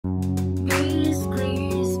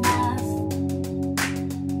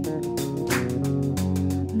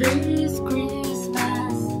This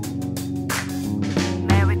Christmas.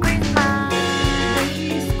 Merry Christmas.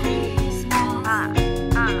 This Christmas.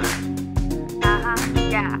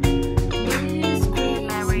 Yeah. This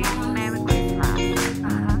Merry Christmas.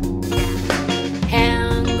 Christmas. Yeah.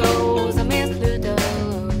 Hand goes a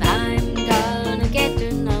mistletoe. I'm gonna get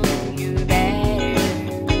to know you better.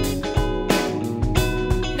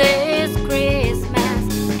 This Christmas,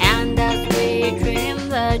 and as we trim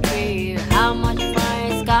the tree, how much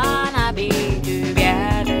fun it's gonna be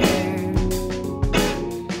together.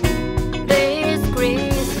 This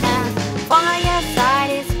Christmas,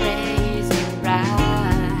 fireside is blazing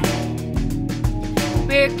bright.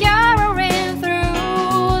 We're gathering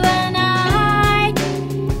through the night,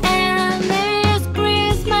 and this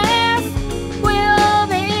Christmas will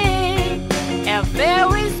be a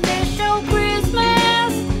very special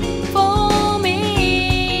Christmas for me.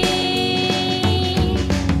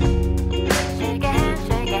 Shake a hand,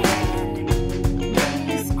 shake a hand.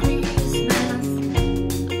 This Christmas,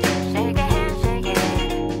 Shake a hand, shake a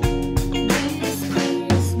hand. this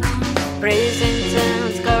Christmas. Presents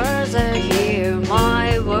and scars are here.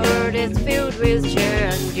 My world is filled with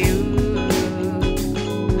cheer.